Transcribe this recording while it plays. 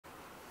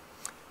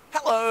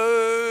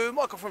Hello,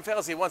 Michael from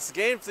Fowles here once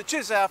again for the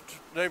Tuesday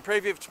afternoon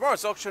preview of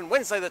tomorrow's auction,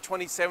 Wednesday the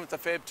 27th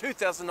of Feb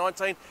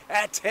 2019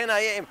 at 10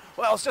 AM.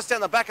 Well, I was just down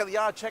the back of the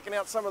yard checking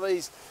out some of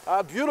these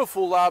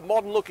beautiful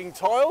modern looking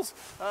tiles.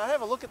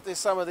 Have a look at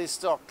some of this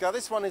stock.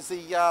 This one is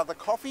the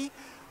coffee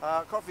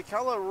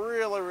colour,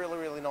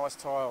 really nice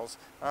tiles.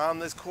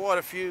 There's quite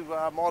a few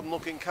modern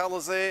looking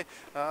colours there,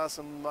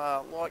 some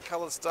light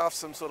coloured stuff,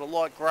 some sort of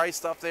light grey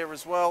stuff there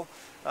as well.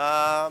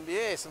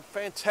 Yeah, some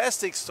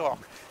fantastic stock,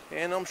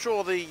 and I'm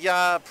sure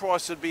the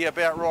price would be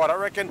about right. I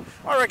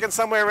reckon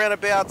somewhere around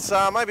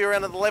about maybe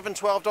around the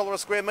 $11–12 a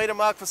square metre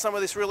mark for some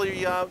of this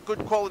really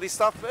good quality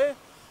stuff there.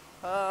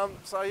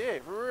 So yeah,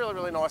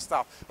 really nice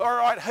stuff. All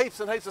right, heaps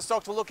and heaps of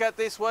stock to look at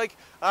this week.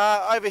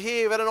 Over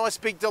here we've had a nice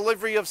big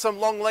delivery of some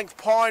long length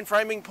pine,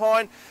 framing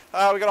pine.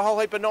 We've got a whole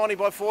heap of 90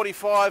 by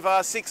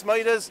 45 6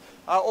 metres.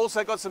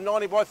 Also got some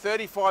 90 by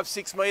 35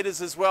 6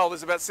 metres as well.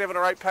 There's about 7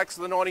 or 8 packs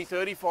of the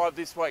 90/35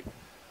 this week.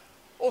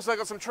 Also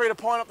got some treated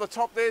pine up the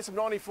top there, some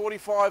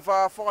 90/45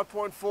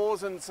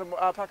 5.4s and some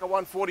pack of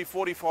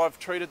 140/45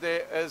 treated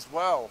there as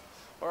well.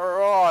 All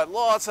right,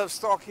 lots of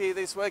stock here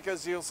this week,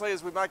 as you'll see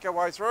as we make our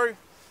way through.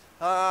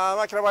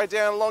 Making our way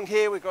down along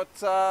here, we've got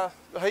a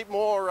heap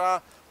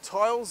more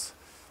tiles.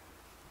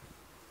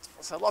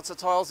 So lots of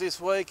tiles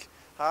this week.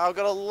 I've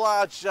got a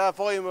large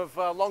volume of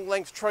long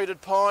length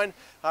treated pine,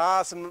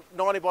 some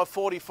 90 by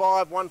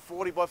 45,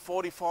 140 by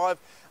 45,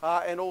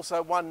 and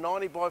also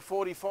 190 by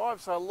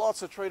 45. So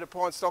lots of treated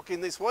pine stock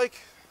in this week.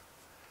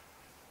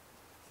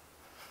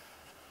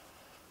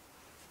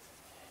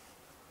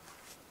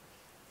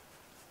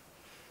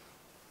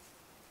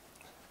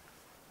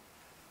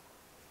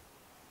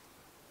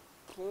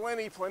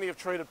 Plenty of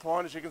treated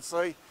pine, as you can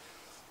see,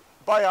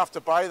 bay after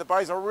bay. The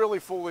bays are really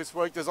full this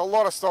week. There's a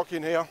lot of stock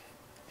in here.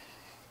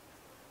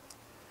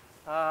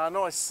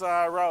 Nice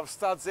row of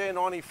studs there,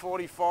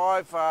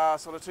 90/45,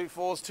 sort of 2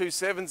 4s, 2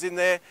 7s in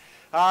there.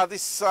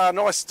 This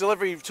nice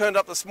delivery turned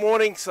up this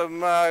morning,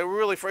 some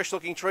really fresh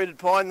looking treated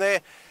pine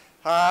there.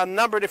 A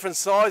number of different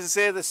sizes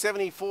there. There's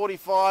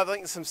 70/45, I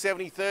think there's some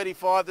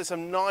 70/35, there's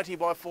some 90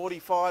 by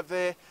 45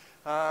 there.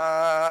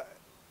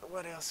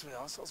 What else?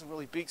 I saw some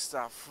really big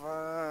stuff.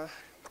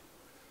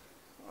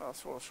 I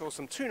saw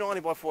some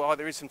 290 by 45.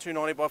 There is some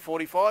 290 by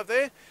 45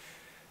 there.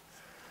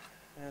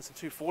 And some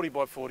 240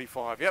 by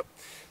 45. Yep.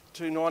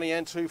 290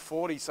 and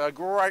 240. So a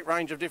great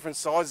range of different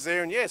sizes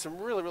there. And yeah, some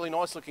really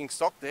nice looking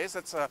stock there. So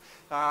that's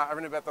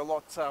around about the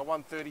lot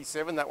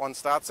 137 that one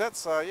starts at.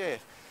 So yeah,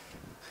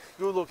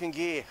 good looking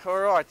gear.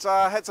 All right,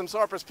 had some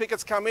Cypress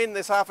pickets come in.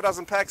 There's half a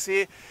dozen packs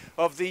here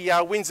of the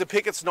Windsor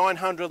pickets,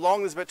 900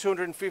 long. There's about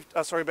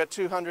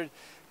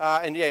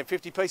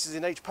 250 pieces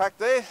in each pack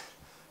there.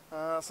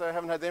 So I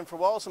haven't had them for a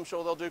while, so I'm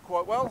sure they'll do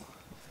quite well.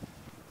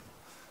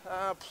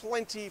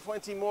 Plenty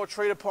more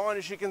treated pine,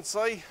 as you can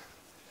see.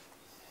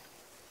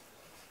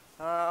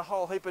 A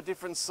whole heap of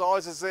different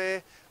sizes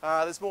there.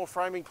 There's more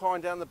framing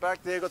pine down the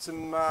back there. Got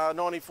some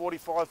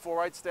 90/45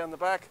 4/8s down the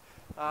back.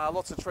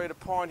 Lots of treated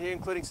pine here,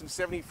 including some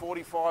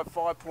 70/45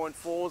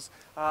 5.4s,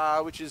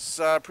 which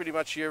is pretty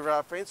much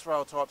your fence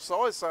rail type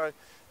size. So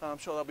I'm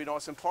sure they'll be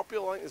nice and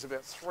popular. I think there's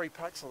about 3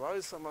 packs of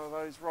those. Some of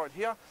those right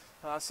here.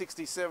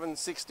 67,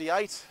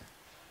 68.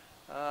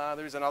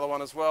 There is another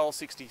one as well,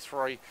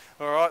 63.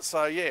 All right,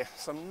 so yeah,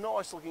 some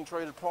nice looking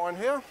treated pine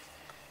here.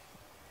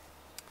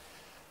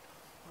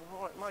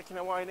 All right, making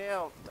our way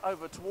now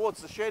over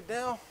towards the shed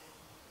now.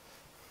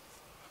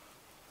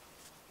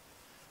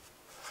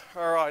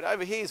 All right,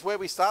 over here is where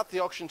we start the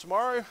auction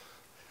tomorrow.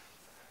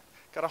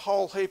 Got a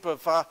whole heap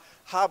of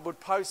hardwood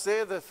posts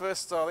there. The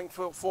first, I think,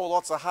 4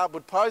 lots of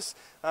hardwood posts,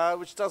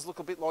 which does look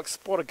a bit like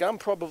spotted gum,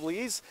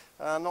 probably is.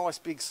 Nice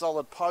big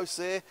solid posts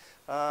there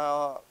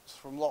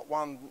from lot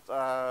 1,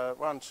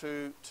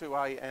 2,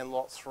 2A and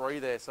lot 3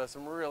 there. So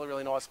some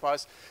really nice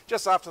posts.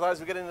 Just after those,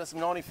 we get into some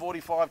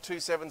 90/45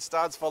 2/7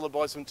 studs, followed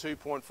by some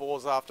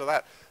 2.4s after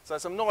that. So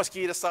some nice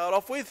gear to start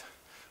off with.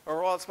 All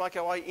right, let's make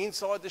our way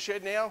inside the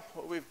shed now.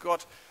 We've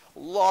got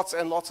lots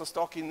and lots of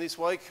stock in this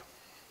week.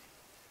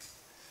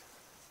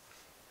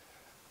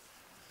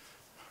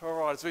 All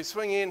right, as we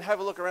swing in, have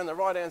a look around the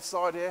right-hand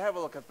side here. Have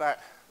a look at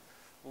that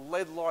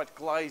lead light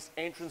glazed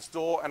entrance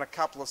door and a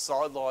couple of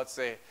side lights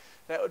there.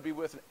 That would be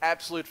worth an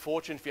absolute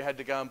fortune if you had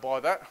to go and buy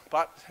that.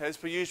 But as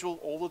per usual,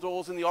 all the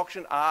doors in the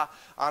auction are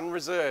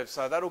unreserved,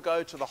 so that'll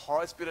go to the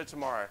highest bidder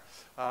tomorrow.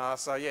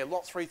 So yeah,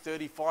 lot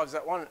 335 is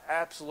that one, an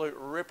absolute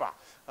ripper.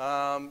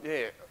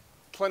 Yeah,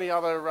 plenty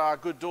other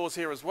good doors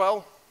here as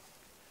well.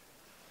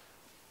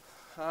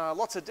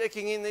 Lots of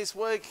decking in this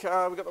week.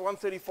 We've got the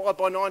 135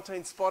 by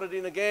 19 spotted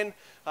in again,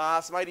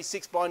 some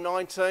 86 by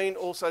 19,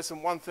 also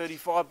some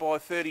 135 by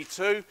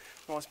 32.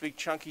 Nice big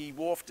chunky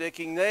wharf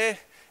decking there,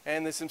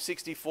 and there's some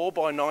 64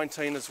 by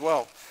 19 as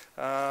well.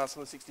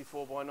 Some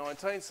 64 by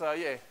 19, so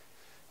yeah,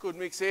 good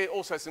mix there.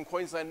 Also some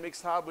Queensland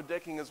mixed hardwood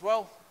decking as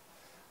well.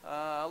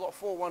 Lot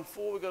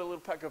 414, we've got a little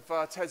pack of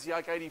Tassie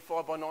Oak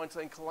 85 by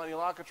 19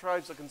 colonial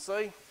architraves, I can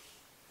see.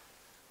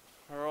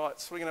 All right,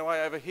 swinging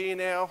away over here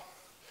now.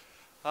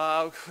 We've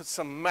got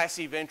some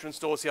massive entrance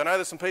doors here. I know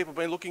there's some people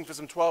been looking for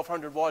some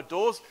 1200 wide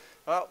doors.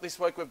 Well, this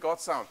week we've got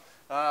some.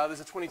 There's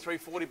a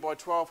 2340 by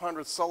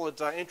 1200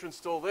 solid entrance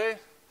door there.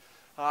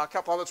 A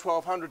couple other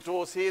 1200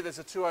 doors here. There's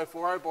a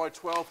 2040 by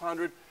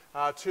 1200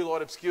 two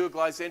light obscure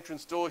glazed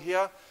entrance door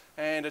here,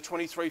 and a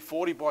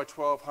 2340 by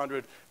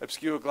 1200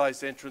 obscure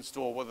glazed entrance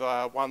door with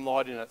one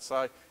light in it.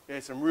 So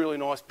yeah, some really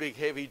nice big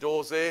heavy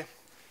doors there.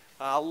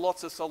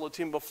 Lots of solid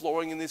timber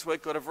flooring in this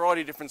week. Got a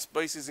variety of different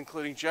species,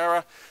 including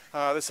jarrah.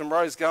 There's some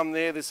rose gum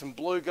there. There's some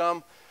blue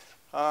gum.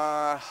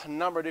 A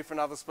number of different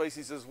other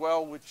species as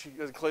well, which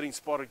including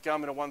spotted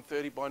gum in a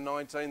 130 by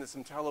 19. There's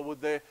some tallow wood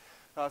there.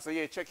 So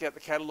yeah, check out the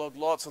catalogue.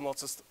 Lots and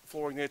lots of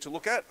flooring there to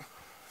look at.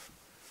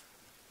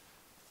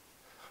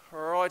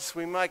 Alright, so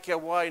we make our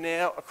way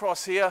now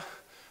across here.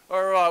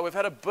 Alright, we've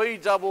had a B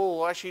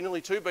double, actually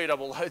nearly two B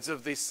double loads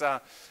of this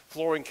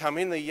flooring come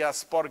in, the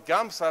spotted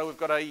gum. So we've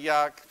got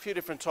a few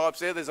different types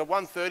there. There's a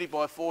 130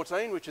 by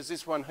 14, which is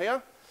this one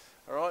here.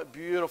 Alright,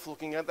 beautiful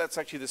looking at. That's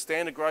actually the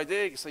standard grade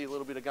there. You can see a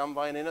little bit of gum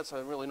vein in it, so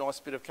a really nice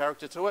bit of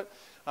character to it.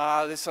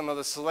 There's some of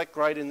the select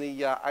grade in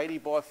the 80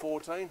 by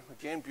 14.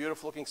 Again,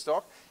 beautiful looking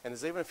stock. And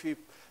there's even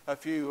a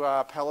few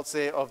pallets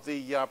there of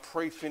the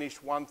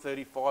pre-finished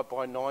 135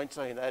 by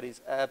 19. That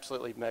is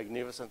absolutely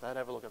magnificent.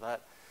 Have a look at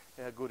that.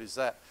 How good is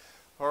that?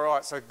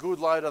 Alright, so good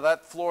load of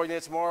that flooring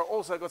there tomorrow.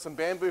 Also got some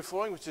bamboo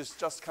flooring, which has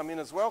just come in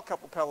as well. A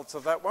couple of pallets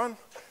of that one.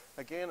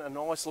 Again, a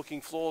nice looking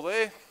floor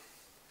there.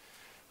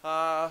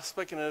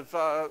 Speaking of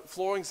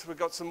floorings, we've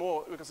got some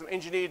more. We've got some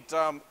engineered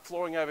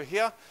flooring over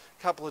here.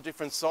 A couple of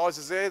different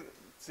sizes there.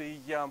 So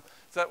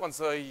that one's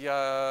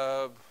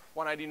a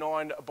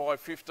 189 by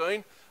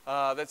 15.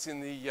 That's in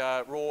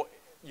the raw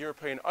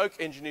European oak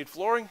engineered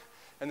flooring.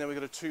 And then we've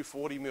got a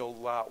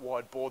 240mm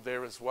wide board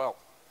there as well.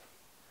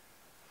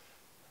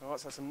 Alright,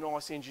 so some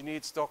nice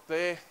engineered stock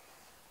there.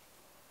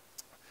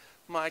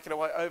 Making our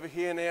way over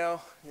here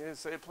now. Yeah,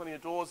 so plenty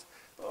of doors.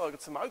 Oh, I've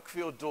got some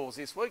Oakfield doors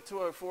this week,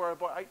 2040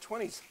 by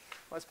 820s.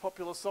 Most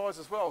popular size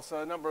as well.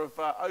 So a number of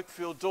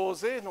Oakfield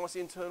doors there. Nice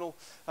internal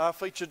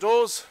feature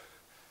doors.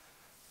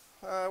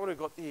 What have we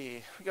got here?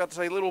 We've got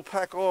a little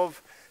pack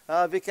of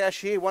Vic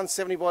Ash here,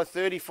 170 by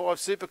 35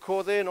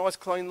 Supercore there. Nice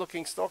clean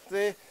looking stock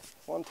there.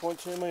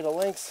 1.2 metre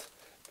lengths.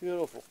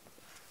 Beautiful.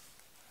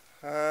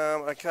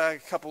 Okay,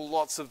 a couple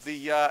lots of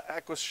the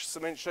aqua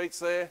cement sheets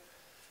there.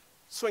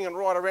 Swinging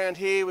right around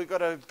here, we've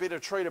got a bit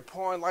of treated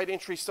pine late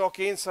entry stock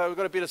in, so we've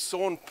got a bit of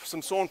some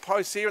sawn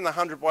posts here in the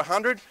 100 by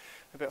 100,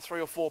 about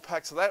 3 or 4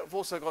 packs of that. We've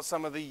also got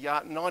some of the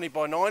 90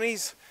 by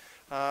 90s,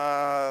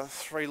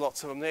 3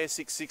 lots of them there,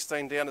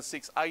 616 down to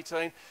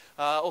 618.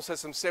 Also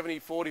some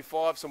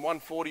 70-45, some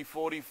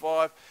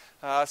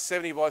 140-45,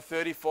 70 by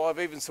 35,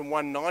 even some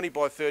 190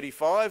 by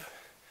 35,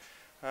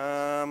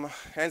 and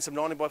some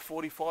 90 by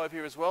 45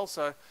 here as well.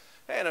 So,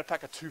 and a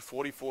pack of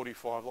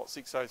 240-45, lot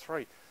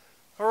 603.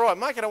 Alright,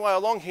 making our way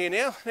along here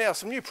now. Now,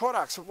 some new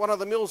products. One of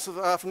the mills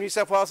from New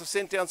South Wales have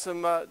sent down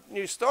some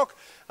new stock.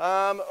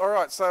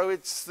 Alright, so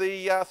it's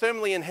the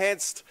thermally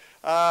enhanced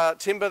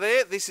timber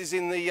there. This is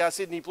in the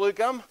Sydney Blue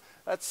Gum.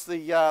 That's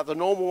the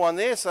normal one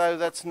there, so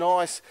that's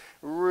nice.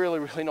 Really,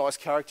 really nice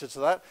character to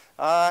that.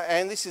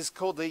 And this is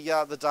called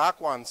the dark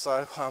one.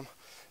 So,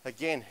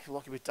 again, if you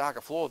like a bit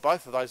darker floor,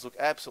 both of those look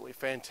absolutely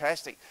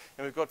fantastic.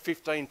 And we've got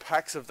 15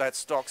 packs of that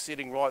stock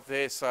sitting right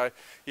there. So,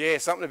 yeah,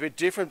 something a bit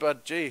different,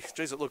 but geez,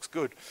 it looks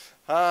good.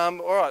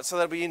 All right, so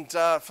that'll be in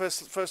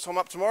first time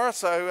up tomorrow.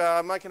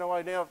 So, making our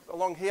way now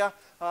along here.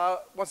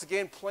 Once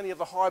again, plenty of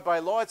the high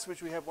bay lights,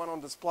 which we have one on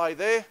display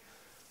there.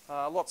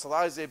 Lots of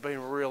those. They've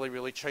been really,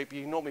 really cheap.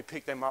 You can normally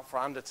pick them up for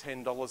under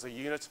 $10 a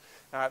unit.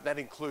 That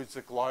includes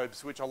the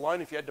globes, which alone,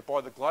 if you had to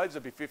buy the globes,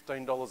 it'd be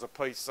 $15 a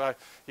piece. So,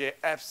 yeah,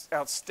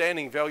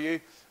 outstanding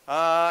value.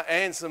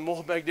 And some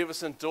more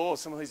magnificent doors.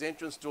 Some of these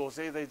entrance doors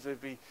there,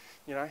 they'd be,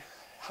 you know,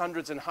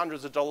 hundreds and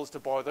hundreds of dollars to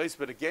buy these.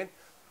 But again,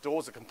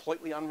 doors are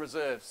completely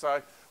unreserved.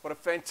 So, what a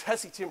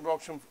fantastic timber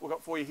auction we've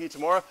got for you here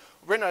tomorrow.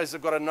 Renos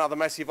have got another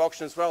massive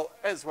auction as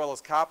well as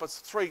carpets.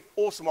 3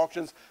 awesome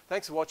auctions.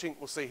 Thanks for watching.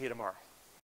 We'll see you here tomorrow.